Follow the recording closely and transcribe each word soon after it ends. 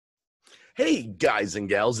Hey, guys and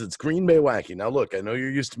gals, it's Green Bay Wacky. Now, look, I know you're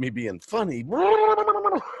used to me being funny.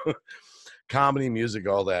 Comedy, music,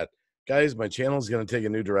 all that. Guys, my channel is going to take a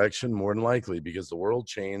new direction, more than likely, because the world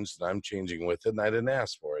changed and I'm changing with it, and I didn't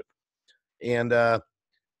ask for it. And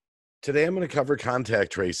today I'm going to cover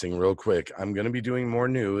contact tracing real quick. I'm going to be doing more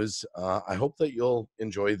news. I hope that you'll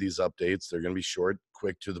enjoy these updates. They're going to be short,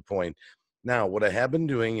 quick, to the point. Now, what I have been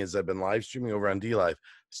doing is I've been live streaming over on DLive.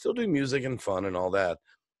 Still do music and fun and all that.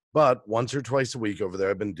 But once or twice a week over there,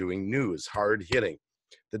 I've been doing news, hard hitting.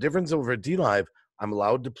 The difference over at DLive, I'm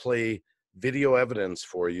allowed to play video evidence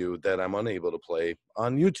for you that I'm unable to play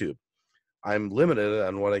on YouTube. I'm limited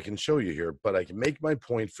on what I can show you here, but I can make my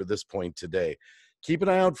point for this point today. Keep an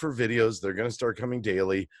eye out for videos. They're going to start coming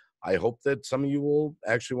daily. I hope that some of you will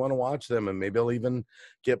actually want to watch them, and maybe I'll even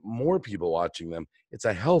get more people watching them. It's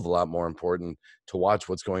a hell of a lot more important to watch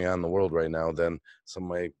what's going on in the world right now than some of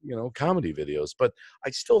my, comedy videos. But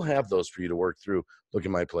I still have those for you to work through. Look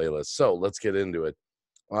at my playlist. So let's get into it.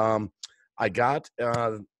 I got,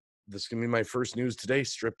 this is going to be my first news today,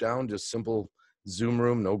 stripped down, just simple Zoom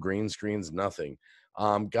room, no green screens, nothing.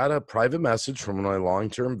 Got a private message from one of my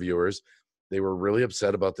long-term viewers. They were really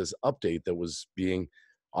upset about this update that was being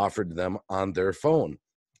offered to them on their phone,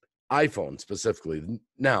 iPhone specifically.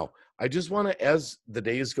 Now, I just want to, as the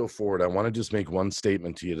days go forward, I want to just make one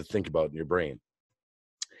statement to you to think about in your brain.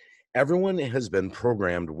 Everyone has been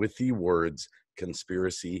programmed with the words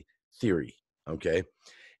conspiracy theory, okay?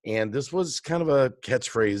 And this was kind of a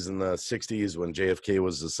catchphrase in the 60s when JFK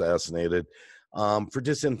was assassinated for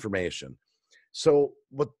disinformation. So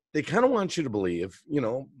what they kind of want you to believe,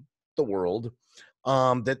 the world,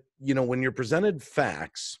 that, when you're presented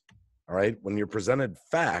facts, all right, when you're presented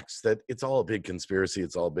facts, that it's all a big conspiracy,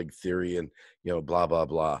 it's all a big theory, and, blah, blah,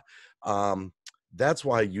 blah. That's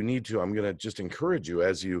why you need to, I'm going to just encourage you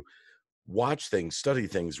as you watch things, study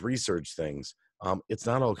things, research things. It's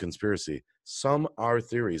not all conspiracy. Some are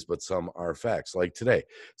theories, but some are facts, like today.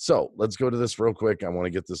 So let's go to this real quick. I want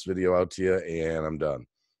to get this video out to you, and I'm done.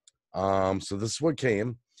 So this is what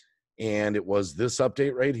came. And it was this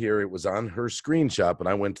update right here. It was on her screenshot, but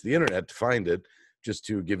I went to the internet to find it just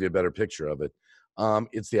to give you a better picture of it.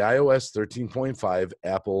 It's the iOS 13.5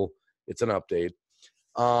 Apple. It's an update.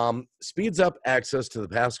 Speeds up access to the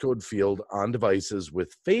passcode field on devices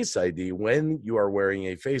with Face ID when you are wearing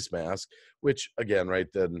a face mask, which, again, right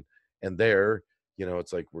then and there,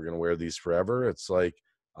 it's like we're going to wear these forever. It's like,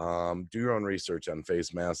 do your own research on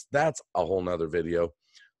face masks. That's a whole nother video.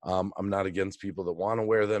 I'm not against people that want to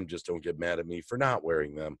wear them. Just don't get mad at me for not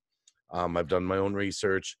wearing them. I've done my own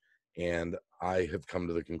research, and I have come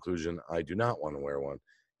to the conclusion I do not want to wear one.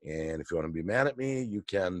 And if you want to be mad at me, you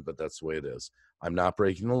can, but that's the way it is. I'm not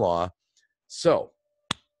breaking the law. So,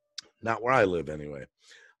 not where I live anyway.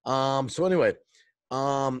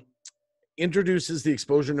 Introduces the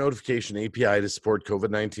exposure notification API to support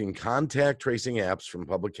COVID-19 contact tracing apps from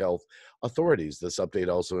public health authorities. This update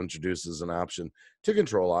also introduces an option to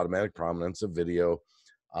control automatic prominence of video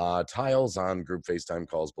tiles on group FaceTime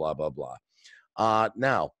calls, blah, blah, blah.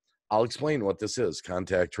 Now, I'll explain what this is,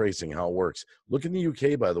 contact tracing, how it works. Look in the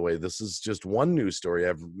UK, by the way. This is just one news story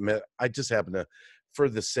I've met. I just happen to, for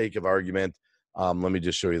the sake of argument, let me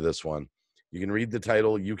just show you this one. You can read the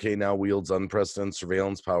title, UK now wields unprecedented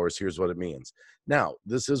surveillance powers. Here's what it means. Now,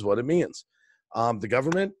 this is what it means. The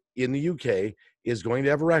government in the UK is going to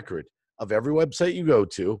have a record of every website you go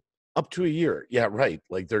to up to a year. Yeah, right.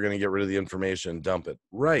 Like they're going to get rid of the information, dump it.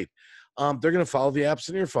 Right. They're going to follow the apps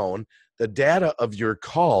in your phone, the data of your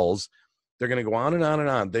calls. They're going to go on and on and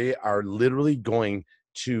on. They are literally going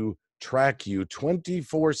to track you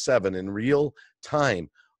 24/7 in real time.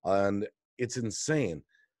 And it's insane.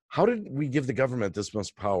 How did we give the government this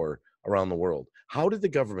much power around the world? How did the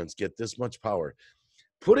governments get this much power?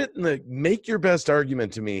 Make your best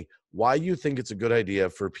argument to me why you think it's a good idea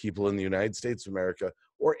for people in the United States of America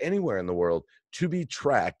or anywhere in the world to be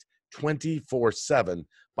tracked 24/7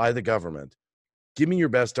 by the government. Give me your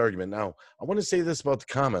best argument. Now, I want to say this about the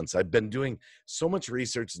comments. I've been doing so much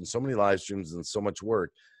research and so many live streams and so much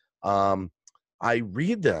work. I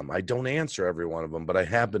read them. I don't answer every one of them, but I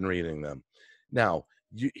have been reading them. Now,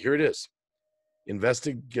 here it is.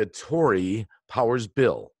 Investigatory Powers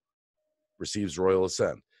Bill receives royal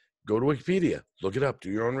assent. Go to Wikipedia, look it up,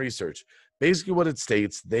 do your own research. Basically what it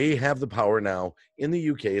states, they have the power now in the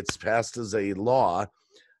UK. It's passed as a law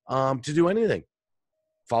to do anything.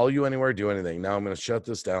 Follow you anywhere, do anything. Now I'm going to shut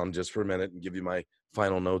this down just for a minute and give you my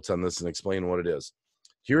final notes on this and explain what it is.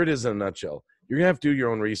 Here it is in a nutshell. You're going to have to do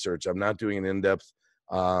your own research. I'm not doing an in-depth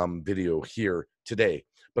video here today,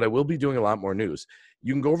 but I will be doing a lot more news.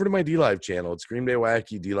 You can go over to my DLive channel. It's Green Bay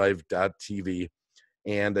Wacky, DLive.tv.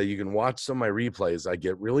 And you can watch some of my replays. I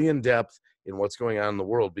get really in depth in what's going on in the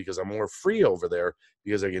world because I'm more free over there,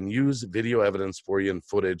 because I can use video evidence for you and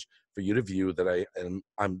footage for you to view that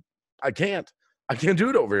I can't do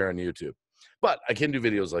it over here on YouTube, but I can do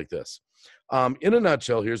videos like this. In a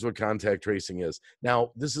nutshell, here's what contact tracing is.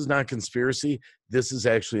 Now, this is not conspiracy. This is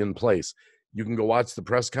actually in place. You can go watch the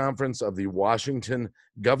press conference of the Washington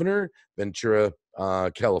governor, Ventura,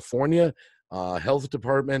 California, health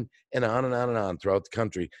department, and on and on and on throughout the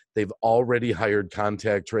country. They've already hired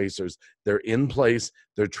contact tracers. They're in place.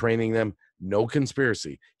 They're training them. No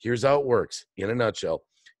conspiracy. Here's how it works in a nutshell.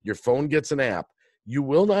 Your phone gets an app. You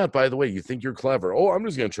will not, by the way, you think you're clever. Oh, I'm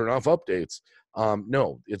just going to turn off updates.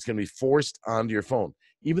 No, it's going to be forced onto your phone.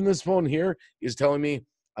 Even this phone here is telling me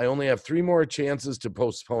I only have 3 more chances to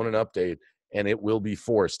postpone an update, and it will be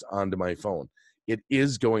forced onto my phone. It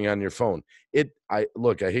is going on your phone.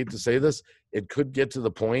 Look, I hate to say this. It could get to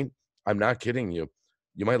the point, I'm not kidding you.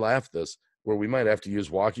 You might laugh at this, where we might have to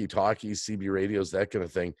use walkie-talkies, CB radios, that kind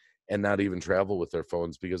of thing, and not even travel with their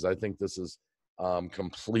phones, because I think this is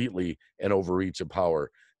completely an overreach of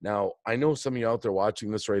power. Now, I know some of you out there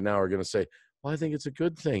watching this right now are going to say, well, I think it's a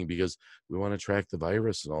good thing because we want to track the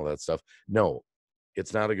virus and all that stuff. No,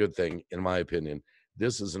 it's not a good thing, in my opinion.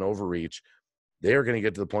 This is an overreach. They are going to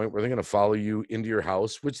get to the point where they're going to follow you into your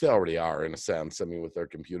house, which they already are in a sense. I mean, with their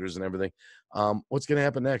computers and everything. What's going to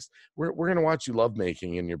happen next? We're going to watch you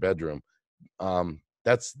lovemaking in your bedroom.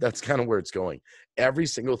 That's kind of where it's going. Every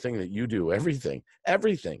single thing that you do, everything,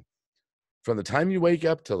 from the time you wake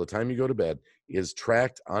up till the time you go to bed is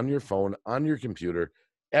tracked on your phone, on your computer,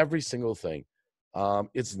 every single thing.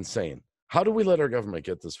 It's insane. How do we let our government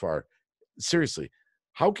get this far? Seriously,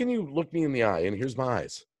 how can you look me in the eye? And here's my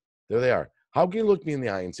eyes. There they are. How can you look me in the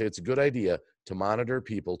eye and say it's a good idea to monitor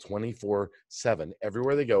people 24/7,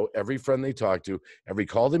 everywhere they go, every friend they talk to, every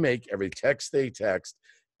call they make, every text they text,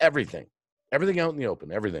 everything out in the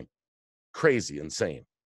open, everything. Crazy, insane.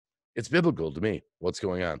 It's biblical to me, what's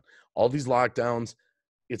going on. All these lockdowns,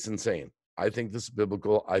 it's insane. I think this is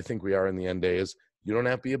biblical. I think we are in the end days. You don't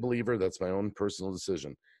have to be a believer. That's my own personal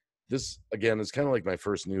decision. This, again, is kind of like my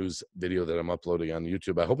first news video that I'm uploading on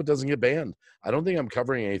YouTube. I hope it doesn't get banned. I don't think I'm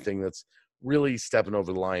covering anything that's really stepping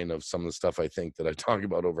over the line of some of the stuff I think that I talk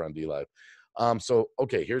about over on DLive.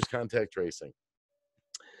 Okay, here's contact tracing.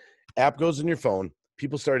 App goes in your phone.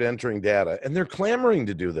 People start entering data, and they're clamoring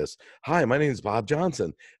to do this. Hi, my name is Bob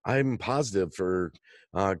Johnson. I'm positive for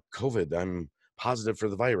COVID. I'm positive for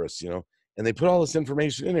the virus, and they put all this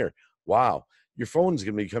information in here. Wow. Your phone is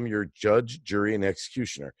going to become your judge, jury, and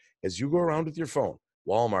executioner. As you go around with your phone,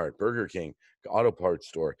 Walmart, Burger King, auto parts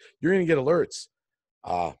store, you're going to get alerts.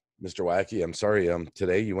 Mr. Wacky, I'm sorry.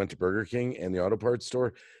 Today you went to Burger King and the auto parts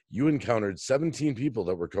store. You encountered 17 people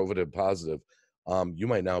that were COVID positive. You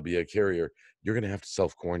might now be a carrier. You're going to have to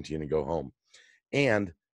self-quarantine and go home.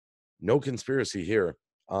 And no conspiracy here.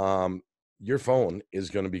 Your phone is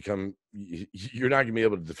going to become, you're not going to be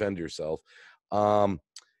able to defend yourself.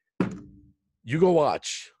 You go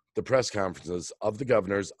watch the press conferences of the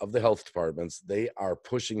governors, of the health departments. They are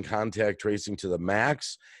pushing contact tracing to the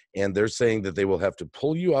max, and they're saying that they will have to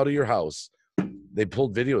pull you out of your house. They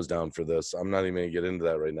pulled videos down for this. I'm not even going to get into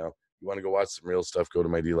that right now. You want to go watch some real stuff, go to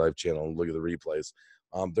my DLive channel and look at the replays.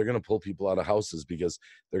 They're going to pull people out of houses because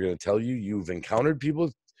they're going to tell you you've encountered people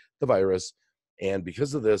with the virus, and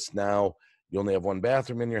because of this, now you only have 1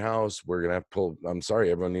 bathroom in your house. We're going to have to pull. I'm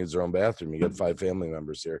sorry, everyone needs their own bathroom. You got 5 family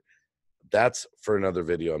members here. That's for another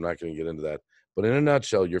video. I'm not going to get into that. But in a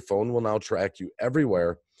nutshell, your phone will now track you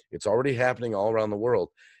everywhere. It's already happening all around the world.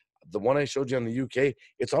 The one I showed you in the UK,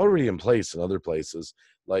 it's already in place in other places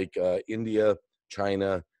like India,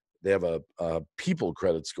 China. They have a people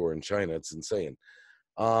credit score in China. It's insane.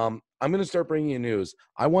 I'm going to start bringing you news.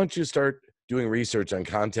 I want you to start doing research on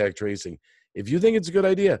contact tracing. If you think it's a good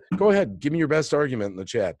idea, go ahead. Give me your best argument in the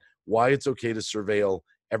chat. Why it's okay to surveil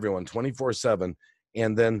everyone 24/7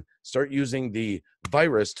 and then start using the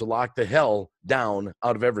virus to lock the hell down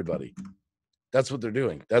out of everybody. That's what they're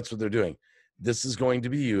doing. This is going to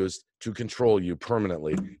be used to control you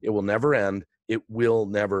permanently. It will never end. It will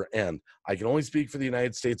never end. I can only speak for the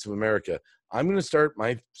United States of America.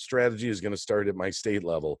 My strategy is going to start at my state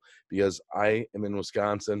level because I am in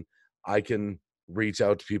Wisconsin. I can reach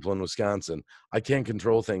out to people in Wisconsin. I can't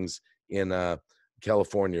control things in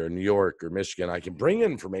California or New York or Michigan. I can bring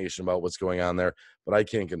information about what's going on there, but I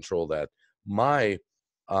can't control that. My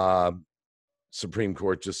Supreme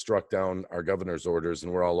Court just struck down our governor's orders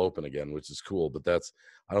and we're all open again, which is cool, but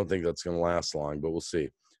I don't think that's going to last long, but we'll see.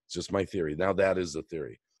 It's just my theory. Now that is the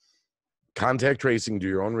theory. Contact tracing, do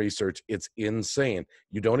your own research. It's insane.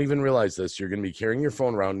 You don't even realize this. You're going to be carrying your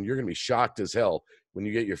phone around and you're going to be shocked as hell. when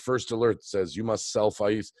you get your first alert that says you must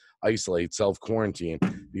self-isolate, self-quarantine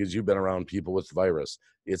because you've been around people with the virus.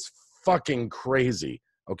 It's fucking crazy.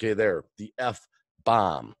 Okay, there, the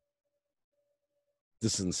F-bomb.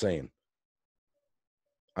 This is insane.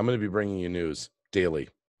 I'm going to be bringing you news daily.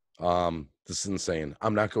 This is insane.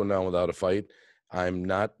 I'm not going down without a fight. I'm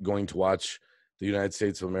not going to watch the United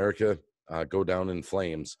States of America go down in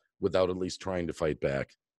flames without at least trying to fight back.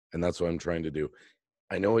 And that's what I'm trying to do.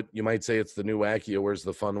 I know it. You might say it's the new wacky, or where's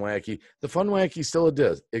the fun wacky? The fun wacky still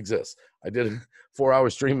exists. I did a 4-hour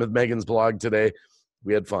stream with Megan's blog today.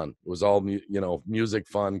 We had fun. It was all, music,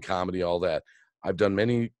 fun, comedy, all that. I've done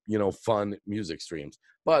many, fun music streams.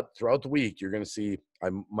 But throughout the week, you're going to see, I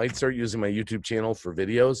might start using my YouTube channel for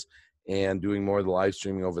videos and doing more of the live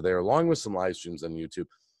streaming over there, along with some live streams on YouTube.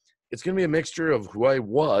 It's going to be a mixture of who I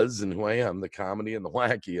was and who I am, the comedy and the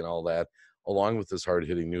wacky and all that, along with this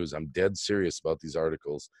hard-hitting news. I'm dead serious about these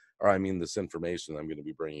articles, this information I'm going to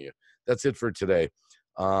be bringing you. That's it for today.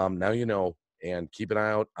 Now you know, and keep an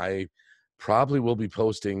eye out. I probably will be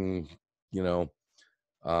posting,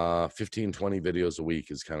 15, 20 videos a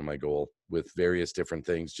week is kind of my goal, with various different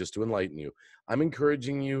things just to enlighten you. I'm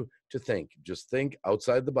encouraging you to think. Just think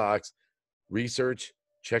outside the box, research,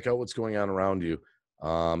 check out what's going on around you.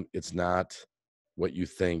 It's not what you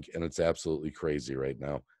think, and it's absolutely crazy right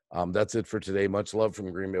now. That's it for today. Much love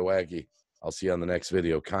from Green Bay Wacky. I'll see you on the next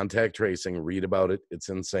video. Contact tracing, read about it. It's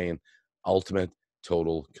insane. Ultimate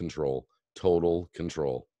total control. Total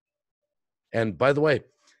control. And by the way,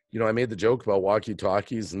 I made the joke about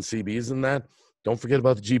walkie-talkies and CBs and that. Don't forget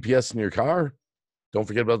about the GPS in your car. Don't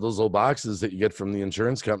forget about those little boxes that you get from the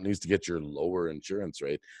insurance companies to get your lower insurance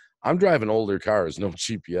rate. I'm driving older cars, no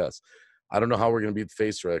GPS. I don't know how we're going to beat the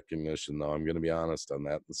face recognition, though. I'm going to be honest on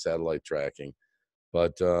that, the satellite tracking.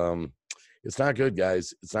 But it's not good,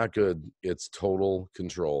 guys. It's not good. It's total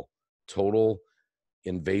control, total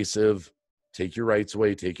invasive. Take your rights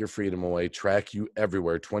away, take your freedom away, track you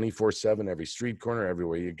everywhere, 24/7, every street corner,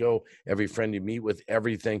 everywhere you go, every friend you meet with,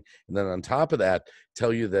 everything. And then on top of that,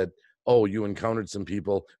 tell you that, oh, you encountered some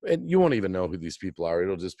people, and you won't even know who these people are.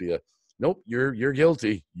 It'll just be nope, you're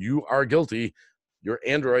guilty. You are guilty. Your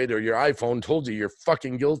Android or your iPhone told you you're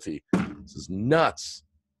fucking guilty. This is nuts.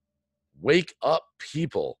 Wake up,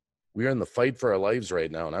 people. We are in the fight for our lives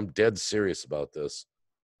right now, and I'm dead serious about this.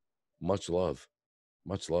 Much love.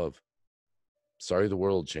 Much love. Sorry the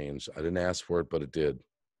world changed. I didn't ask for it, but it did.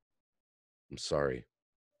 I'm sorry.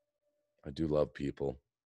 I do love people.